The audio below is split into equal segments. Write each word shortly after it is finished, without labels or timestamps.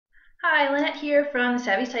Hi, Lynette here from the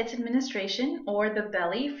Savvy Sites Administration, or the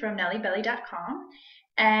Belly from NellieBellie.com,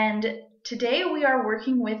 and today we are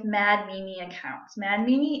working with Mad Mimi accounts. Mad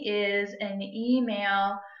Mimi is an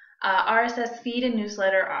email RSS feed and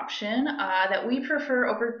newsletter option that we prefer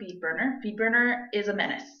over FeedBurner. FeedBurner is a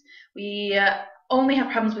menace. We only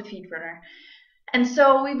have problems with FeedBurner. And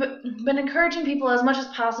so we've been encouraging people as much as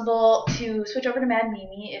possible to switch over to Mad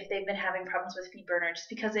Mimi if they've been having problems with FeedBurner, just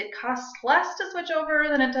because it costs less to switch over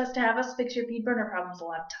than it does to have us fix your FeedBurner problems a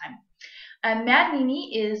lot of time. And Mad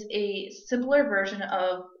Mimi is a simpler version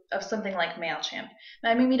of something like MailChimp.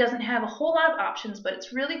 Mad Mimi doesn't have a whole lot of options, but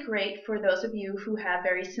it's really great for those of you who have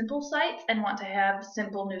very simple sites and want to have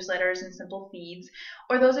simple newsletters and simple feeds,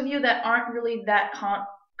 or those of you that aren't really that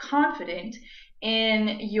confident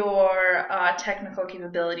in your technical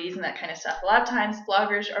capabilities and that kind of stuff. A lot of times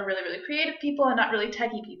bloggers are really, really creative people and not really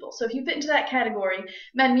techie people. So if you fit into that category,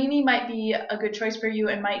 Mad Mimi might be a good choice for you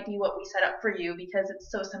and might be what we set up for you because it's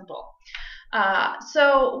so simple.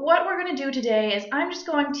 So what we're going to do today is I'm just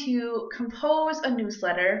going to compose a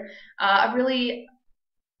newsletter, not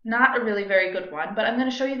a really very good one, but I'm going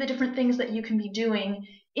to show you the different things that you can be doing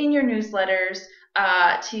in your newsletters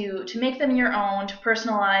to make them your own, to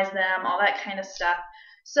personalize them, all that kind of stuff.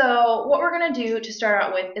 So what we're going to do to start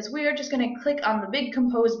out with is we're just going to click on the big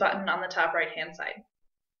compose button on the top right hand side.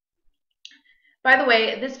 By the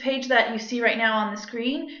way, this page that you see right now on the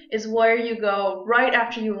screen is where you go right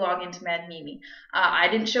after you log into Mad Mimi. I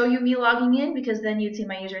didn't show you me logging in because then you'd see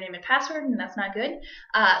my username and password, and that's not good.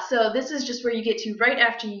 So this is just where you get to right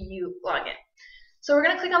after you log in. So we're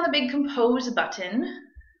going to click on the big compose button,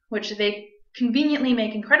 which they conveniently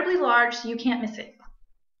make incredibly large so you can't miss it.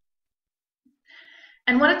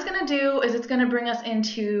 And what it's going to do is it's going to bring us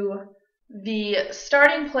into the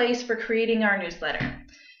starting place for creating our newsletter.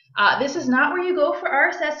 This is not where you go for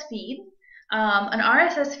RSS feed. An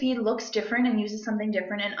RSS feed looks different and uses something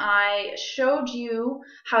different, and I showed you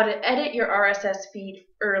how to edit your RSS feed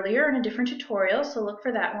earlier in a different tutorial, so look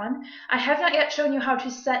for that one. I have not yet shown you how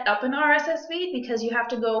to set up an RSS feed because you have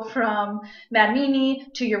to go from Mad Mimi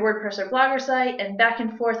to your WordPress or Blogger site and back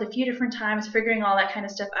and forth a few different times, figuring all that kind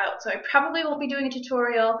of stuff out. So I probably won't be doing a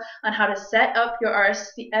tutorial on how to set up your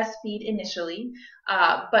RSS feed initially,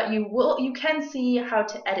 but you can see how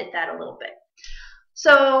to edit that a little bit.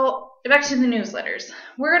 So back to the newsletters.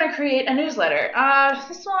 We're going to create a newsletter.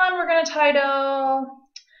 This one we're going to title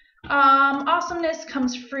Awesomeness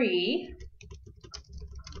Comes Free,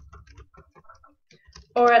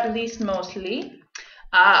 or at least mostly.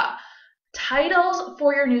 Titles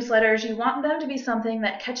for your newsletters, you want them to be something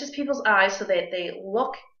that catches people's eyes so that they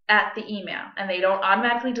look at the email and they don't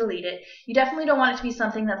automatically delete it. You definitely don't want it to be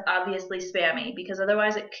something that's obviously spammy, because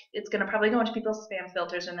otherwise it's going to probably go into people's spam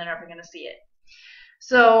filters and they're never going to see it.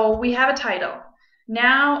 So we have a title.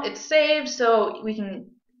 Now it's saved, so we can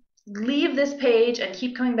leave this page and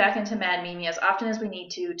keep coming back into Mad Mimi as often as we need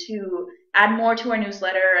to add more to our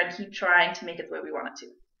newsletter and keep trying to make it the way we want it to.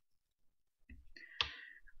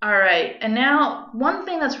 All right, and now one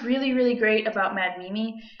thing that's really, really great about Mad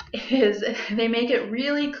Mimi is they make it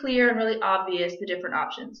really clear and really obvious the different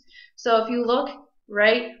options. So if you look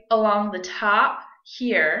right along the top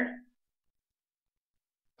here,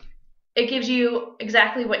 it gives you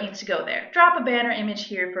exactly what needs to go there. Drop a banner image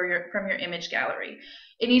here from your image gallery.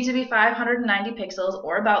 It needs to be 590 pixels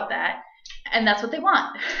or about that, and that's what they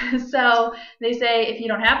want. So they say if you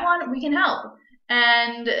don't have one, we can help.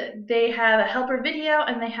 And they have a helper video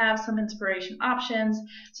and they have some inspiration options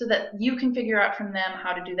so that you can figure out from them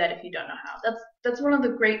how to do that if you don't know how. That's one of the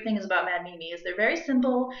great things about Mad Mimi is they're very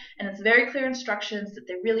simple and it's very clear instructions that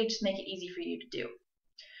they really just make it easy for you to do.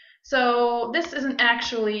 So this isn't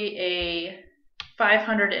actually a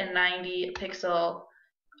 590 pixel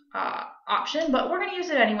option, but we're going to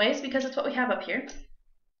use it anyways because it's what we have up here.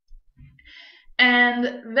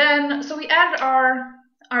 And then, so we added our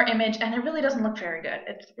image, and it really doesn't look very good.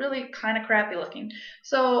 It's really kind of crappy looking.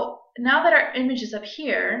 So now that our image is up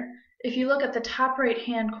here, if you look at the top right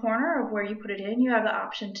hand corner of where you put it in, you have the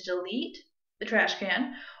option to delete the trash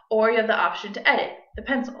can, or you have the option to edit the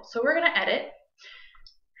pencil. So we're going to edit.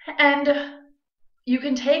 And you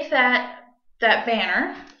can take that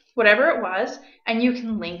banner, whatever it was, and you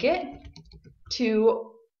can link it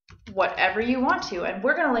to whatever you want to. And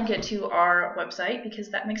we're going to link it to our website because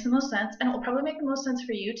that makes the most sense, and it will probably make the most sense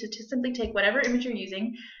for you to simply take whatever image you're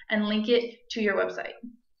using and link it to your website.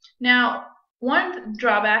 Now, one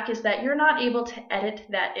drawback is that you're not able to edit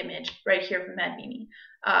that image right here from Mad Mimi.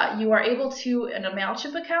 You are able to in a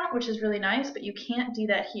MailChimp account, which is really nice, but you can't do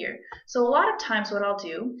that here. So a lot of times what I'll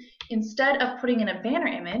do, instead of putting in a banner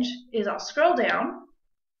image, is I'll scroll down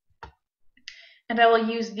and I will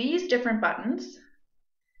use these different buttons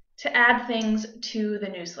to add things to the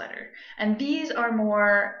newsletter. And these are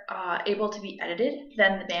more able to be edited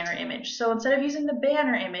than the banner image. So instead of using the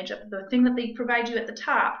banner image, the thing that they provide you at the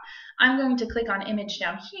top, I'm going to click on image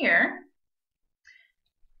down here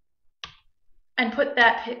and put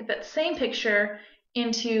that same picture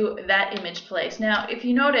into that image place. Now, if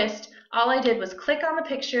you noticed, all I did was click on the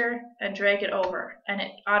picture and drag it over, and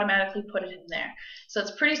it automatically put it in there. So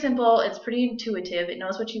it's pretty simple, it's pretty intuitive, it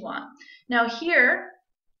knows what you want. Now here,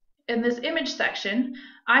 in this image section,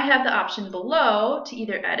 I have the option below to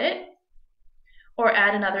either edit or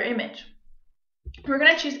add another image. We're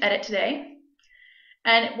going to choose edit today.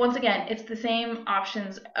 And once again, it's the same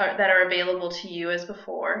options that are available to you as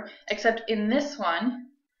before, except in this one,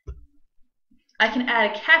 I can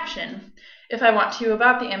add a caption if I want to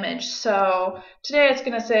about the image. So today it's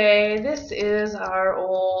going to say, this is our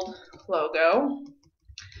old logo.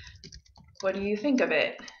 What do you think of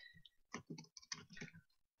it?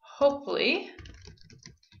 Hopefully,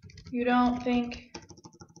 you don't think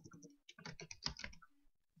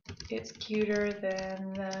it's cuter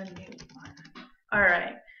than the new one. All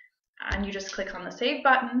right, and you just click on the save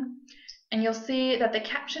button, and you'll see that the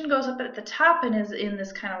caption goes up at the top and is in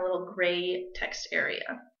this kind of little gray text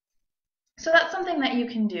area. So that's something that you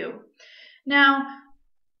can do. Now,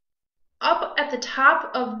 up at the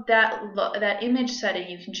top of that image setting,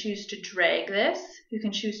 you can choose to drag this, you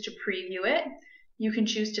can choose to preview it, you can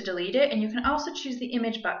choose to delete it, and you can also choose the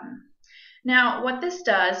image button. Now, what this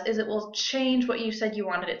does is it will change what you said you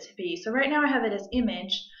wanted it to be. So right now I have it as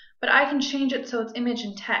image, but I can change it so it's image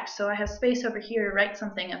and text, so I have space over here to write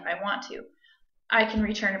something if I want to. I can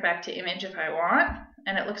return it back to image if I want,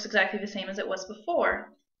 and it looks exactly the same as it was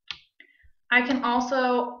before. I can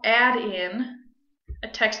also add in a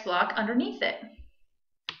text block underneath it.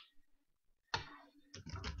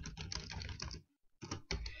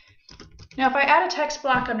 Now, if I add a text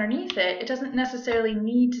block underneath it, it doesn't necessarily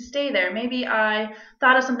need to stay there. Maybe I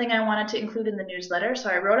thought of something I wanted to include in the newsletter, so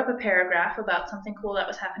I wrote up a paragraph about something cool that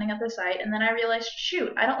was happening at the site, and then I realized,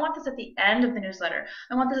 shoot, I don't want this at the end of the newsletter.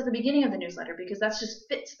 I want this at the beginning of the newsletter because that just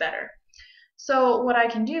fits better. So what I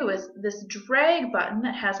can do is this drag button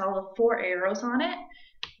that has all the 4 arrows on it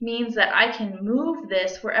means that I can move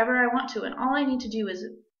this wherever I want to, and all I need to do is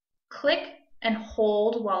click and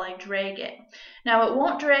hold while I drag it. Now it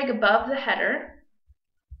won't drag above the header,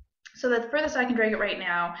 so the furthest I can drag it right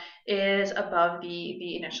now is above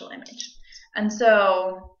the initial image. And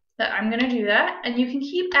so I'm going to do that, and you can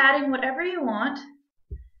keep adding whatever you want,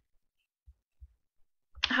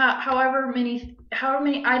 however many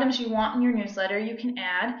items you want in your newsletter you can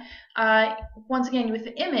add. Once again, with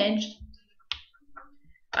the image,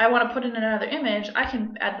 I want to put in another image, I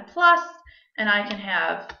can add the plus, and I can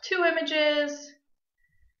have 2 images,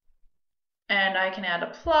 and I can add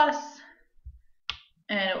a plus,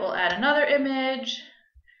 and it will add another image.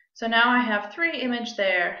 So now I have 3 images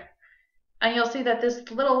there, and you'll see that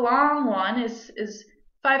this little long one is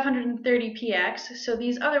 530 px, so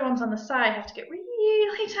these other ones on the side have to get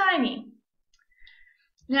really tiny.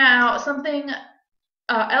 Now, something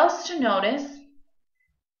else to notice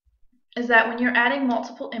is that when you're adding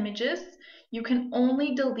multiple images, you can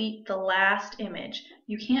only delete the last image.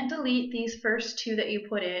 You can't delete these first 2 that you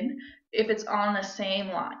put in if it's on the same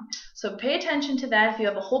line. So pay attention to that. If you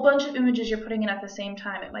have a whole bunch of images you're putting in at the same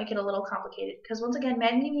time, it might get a little complicated, because once again,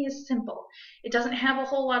 Mad Mimi is simple. It doesn't have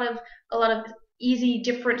a lot of easy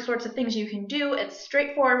different sorts of things you can do. It's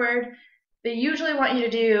straightforward. They usually want you to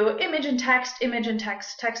do image and text,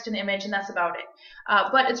 text and image, and that's about it.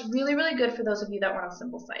 But it's really, really good for those of you that want a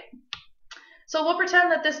simple site. So we'll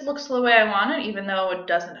pretend that this looks the way I want it, even though it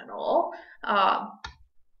doesn't at all.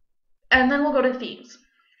 And then we'll go to themes.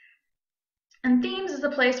 And themes is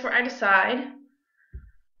the place where I decide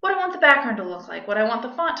what I want the background to look like, what I want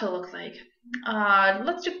the font to look like.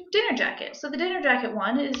 Let's do dinner jacket. So the dinner jacket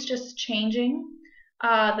one is just changing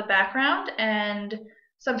the background and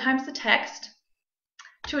sometimes the text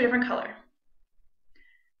to a different color.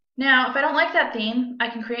 Now, if I don't like that theme, I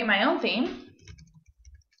can create my own theme.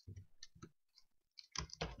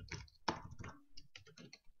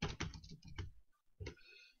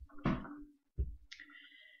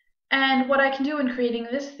 And what I can do in creating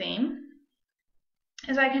this theme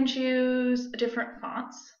is I can choose different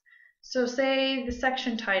fonts. So say the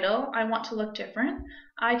section title, I want to look different.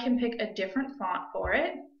 I can pick a different font for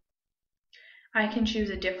it. I can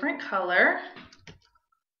choose a different color.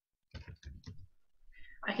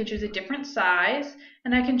 I can choose a different size,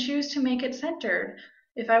 and I can choose to make it centered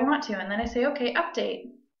if I want to. And then I say, okay, update.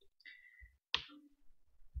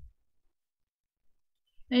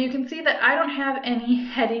 Now you can see that I don't have any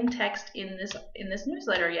heading text in this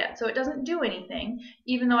newsletter yet, so it doesn't do anything,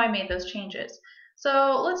 even though I made those changes.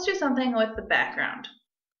 So let's do something with the background.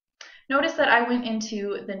 Notice that I went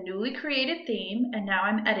into the newly created theme, and now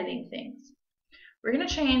I'm editing things. We're going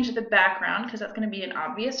to change the background because that's going to be an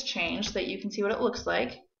obvious change so that you can see what it looks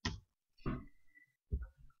like.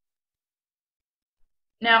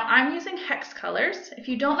 Now I'm using hex colors. If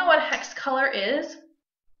you don't know what hex color is,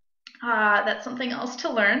 that's something else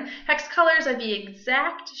to learn. Hex colors are the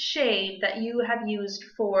exact shade that you have used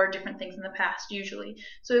for different things in the past, usually.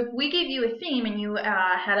 So if we gave you a theme and you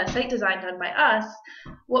had a site design done by us,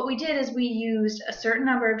 what we did is we used a certain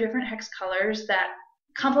number of different hex colors that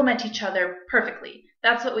complement each other perfectly.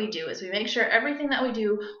 That's what we do, is we make sure everything that we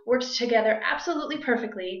do works together absolutely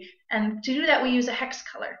perfectly, and to do that we use a hex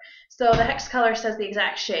color. So the hex color says the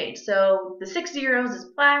exact shade. So the 6 zeros is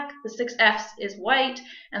black, the 6 F's is white,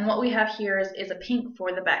 and what we have here is a pink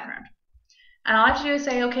for the background. And all I have to do is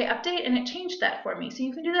say, okay, update, and it changed that for me. So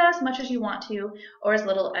you can do that as much as you want to, or as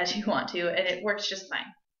little as you want to, and it works just fine.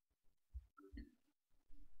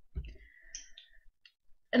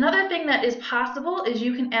 Another thing that is possible is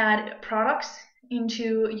you can add products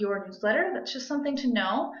into your newsletter. That's just something to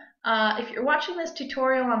know. If you're watching this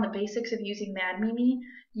tutorial on the basics of using MadMimi,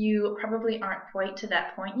 you probably aren't quite to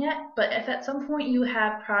that point yet, but if at some point you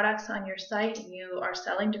have products on your site and you are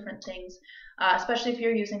selling different things, especially if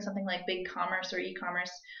you're using something like BigCommerce or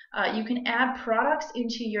e-commerce, you can add products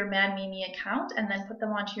into your MadMimi account and then put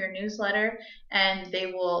them onto your newsletter, and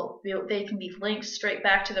they can be linked straight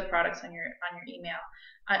back to the products on your email.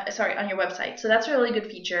 On your website. So that's a really good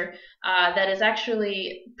feature that is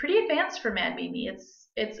actually pretty advanced for MadMimi.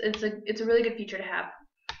 It's a really good feature to have.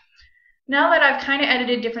 Now that I've kind of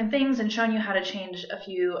edited different things and shown you how to change a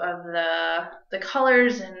few of the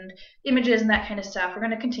colors and images and that kind of stuff, we're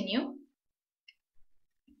going to continue.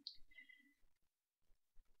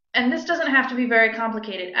 And this doesn't have to be very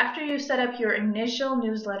complicated. After you set up your initial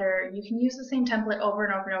newsletter, you can use the same template over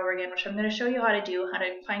and over and over again, which I'm going to show you how to do, how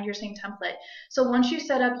to find your same template. So once you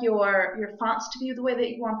set up your fonts to be the way that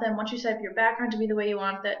you want them, once you set up your background to be the way you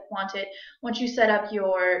want it, once you set up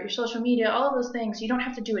your social media, all of those things, you don't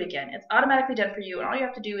have to do it again. It's automatically done for you, and all you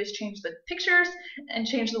have to do is change the pictures and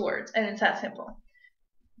change the words, and it's that simple.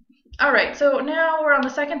 All right, so now we're on the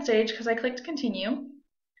second stage because I clicked continue.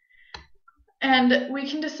 And we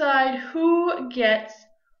can decide who gets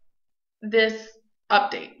this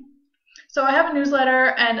update. So I have a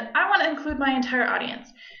newsletter and I want to include my entire audience.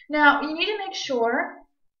 Now you need to make sure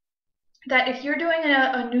that if you're doing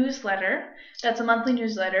a newsletter that's a monthly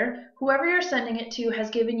newsletter, whoever you're sending it to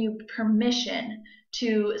has given you permission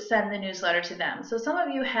to send the newsletter to them. So some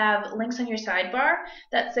of you have links on your sidebar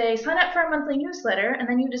that say sign up for a monthly newsletter, and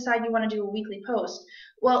then you decide you want to do a weekly post.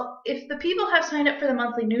 Well, if the people have signed up for the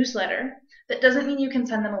monthly newsletter, that doesn't mean you can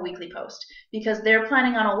send them a weekly post, because they're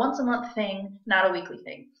planning on a once-a-month thing, not a weekly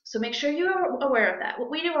thing. So make sure you're aware of that. What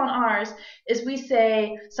we do on ours is we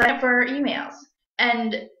say sign up for our emails,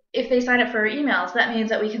 and if they sign up for our emails, that means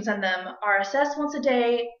that we can send them RSS once a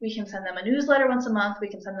day, we can send them a newsletter once a month, we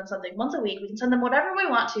can send them something once a week, we can send them whatever we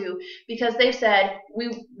want to, because they've said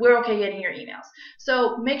we're okay getting your emails.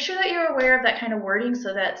 So make sure that you're aware of that kind of wording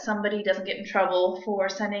so that somebody doesn't get in trouble for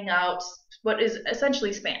sending out what is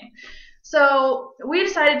essentially spam. So we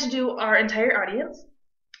decided to do our entire audience,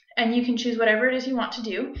 and you can choose whatever it is you want to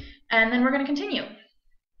do, and then we're going to continue.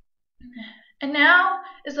 And now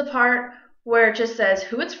is the part where it just says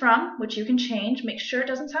who it's from, which you can change. Make sure it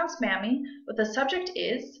doesn't sound spammy, what the subject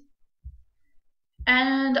is,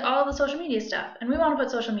 and all the social media stuff. And we want to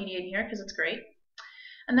put social media in here because it's great.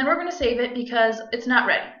 And then we're going to save it because it's not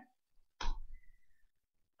ready.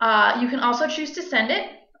 You can also choose to send it,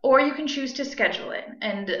 or you can choose to schedule it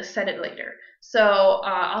and send it later. So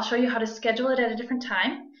I'll show you how to schedule it at a different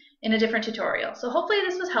time in a different tutorial. So hopefully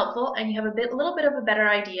this was helpful and you have a little bit of a better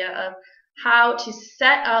idea of how to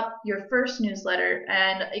set up your first newsletter,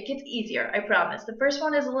 and it gets easier, I promise. The first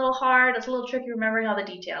one is a little hard, it's a little tricky remembering all the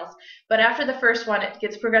details, but after the first one it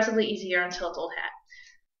gets progressively easier until it's old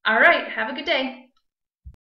hat. Alright, have a good day.